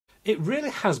It really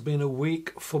has been a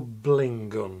week for bling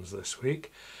guns this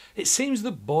week. It seems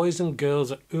that boys and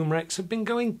girls at Umarex have been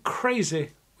going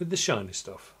crazy with the shiny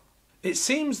stuff. It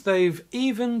seems they've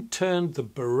even turned the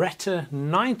Beretta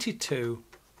 92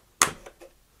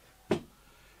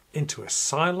 into a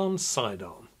Cylon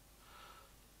sidearm.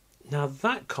 Now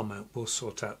that comment will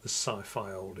sort out the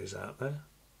sci-fi oldies out there.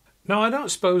 Now I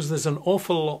don't suppose there's an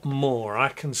awful lot more I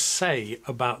can say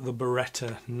about the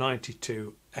Beretta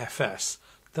 92 FS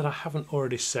that I haven't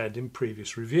already said in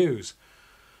previous reviews.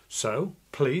 So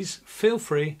please feel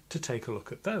free to take a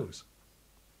look at those.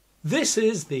 This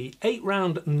is the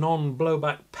 8-round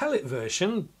non-blowback pellet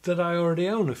version that I already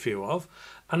own a few of,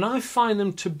 and I find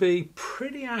them to be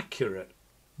pretty accurate.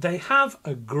 They have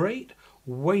a great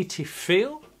weighty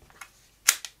feel,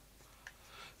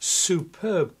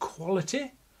 superb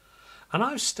quality, and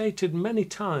I've stated many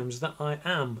times that I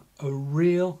am a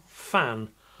real fan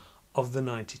of the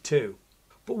 92.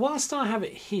 But whilst I have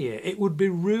it here, it would be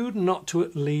rude not to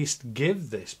at least give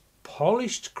this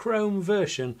polished chrome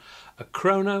version a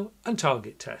chrono and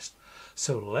target test.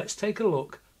 So let's take a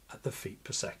look at the feet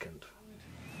per second.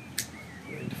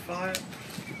 Put it into fire.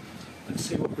 Let's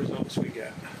see what results we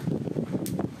get.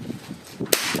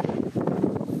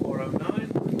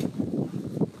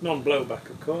 409, non-blowback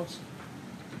of course.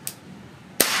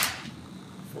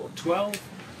 412,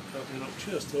 opening up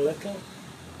just a little.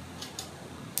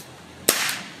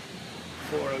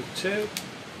 402.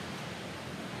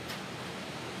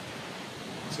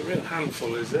 It's a real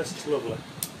handful, is this? It's lovely.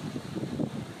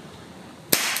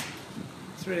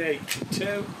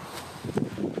 382.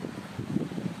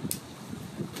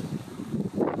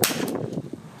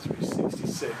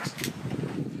 366.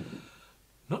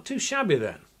 Not too shabby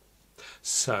then.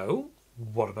 So,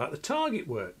 what about the target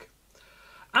work?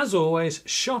 As always,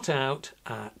 shot out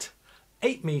at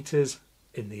 8 meters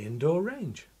in the indoor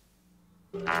range.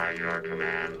 At your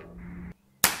command.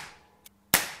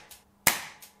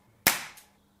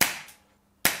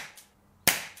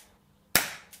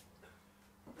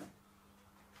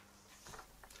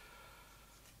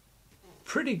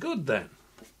 Pretty good then.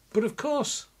 But of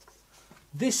course,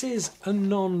 this is a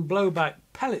non-blowback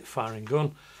pellet firing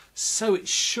gun, so it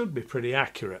should be pretty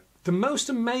accurate. The most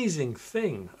amazing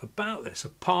thing about this,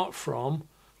 apart from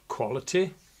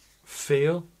quality,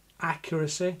 feel,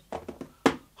 accuracy,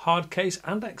 hard case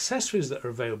and accessories that are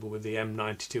available with the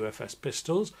M92 FS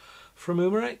pistols from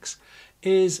Umarex,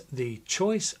 is the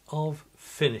choice of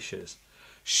finishes.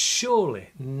 Surely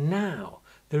now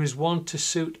there is one to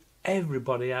suit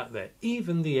everybody out there,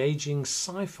 even the aging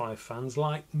sci-fi fans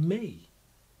like me.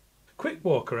 Quick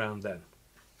walk around then.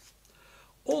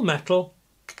 All metal,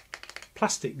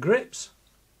 plastic grips,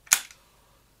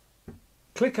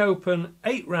 click open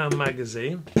 8-round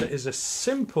magazine that is a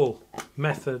simple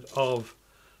method of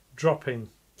dropping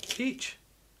each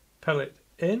pellet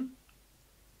in.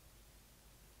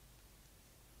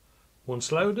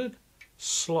 Once loaded,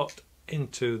 slot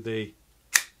into the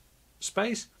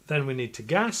space. Then we need to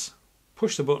gas,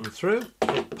 push the button through,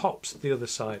 it pops the other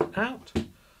side out,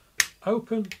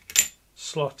 open,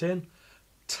 slot in,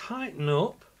 tighten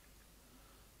up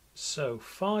so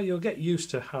far. You'll get used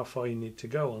to how far you need to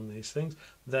go on these things.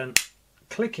 Then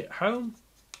click it home,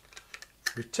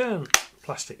 return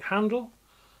plastic handle,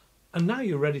 and now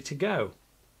you're ready to go.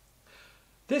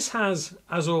 This has,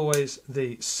 as always,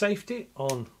 the safety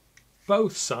on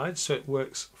both sides, so it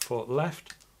works for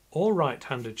left or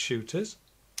right-handed shooters.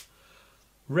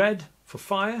 Red for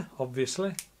fire,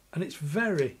 obviously, and it's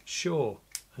very sure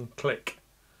and click.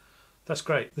 That's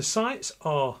great. The sights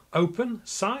are open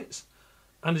sights,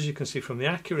 and as you can see from the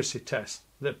accuracy test,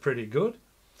 they're pretty good.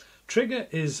 Trigger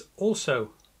is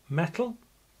also metal,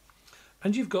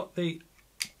 and you've got the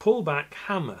pullback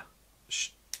hammer.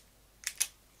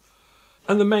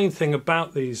 And the main thing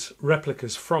about these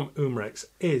replicas from Umarex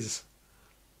is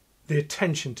the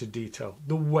attention to detail,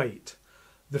 the weight,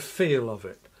 the feel of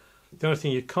it. The only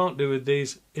thing you can't do with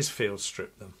these is field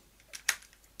strip them.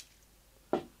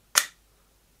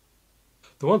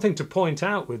 The one thing to point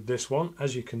out with this one,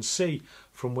 as you can see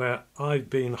from where I've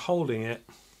been holding it,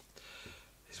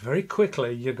 is very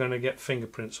quickly you're going to get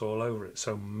fingerprints all over it.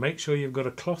 So make sure you've got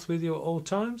a cloth with you at all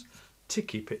times to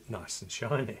keep it nice and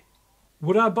shiny.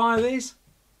 Would I buy these?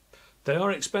 They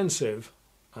are expensive.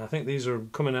 I think these are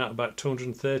coming out about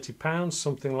 £230,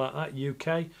 something like that,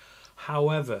 UK.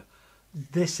 However,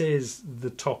 this is the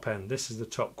top end, this is the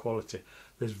top quality.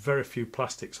 There's very few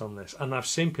plastics on this, and I've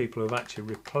seen people who've actually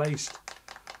replaced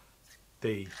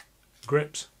the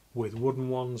grips with wooden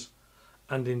ones,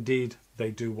 and indeed they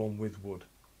do one with wood.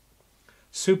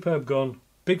 Superb gun,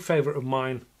 big favourite of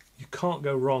mine. You can't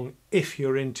go wrong if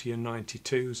you're into your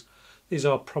 92s. These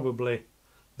are probably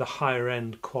the higher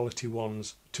end quality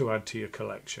ones to add to your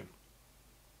collection.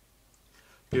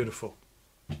 Beautiful.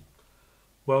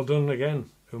 Well done again,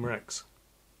 Umarex.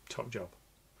 Top job.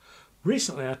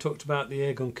 Recently I talked about the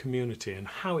airgun community and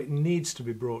how it needs to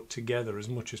be brought together as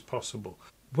much as possible.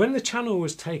 When the channel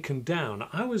was taken down,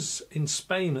 I was in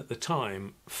Spain at the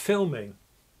time filming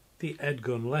the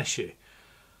Airgun Leshy.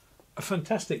 A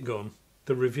fantastic gun.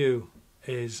 The review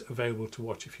is available to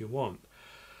watch if you want.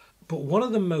 But one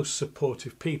of the most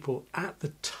supportive people at the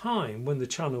time when the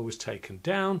channel was taken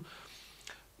down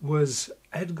was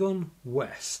Airgun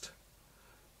West.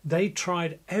 They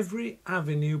tried every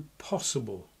avenue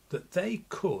possible that they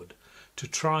could to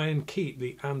try and keep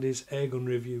the Andy's Airgun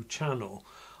Review channel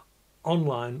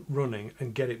online running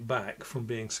and get it back from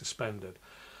being suspended.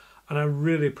 And I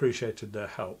really appreciated their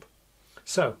help.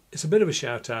 So it's a bit of a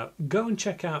shout out. Go and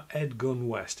check out Airgun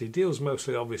West. He deals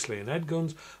mostly obviously in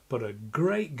airguns, but a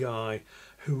great guy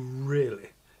who really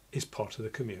is part of the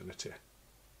community.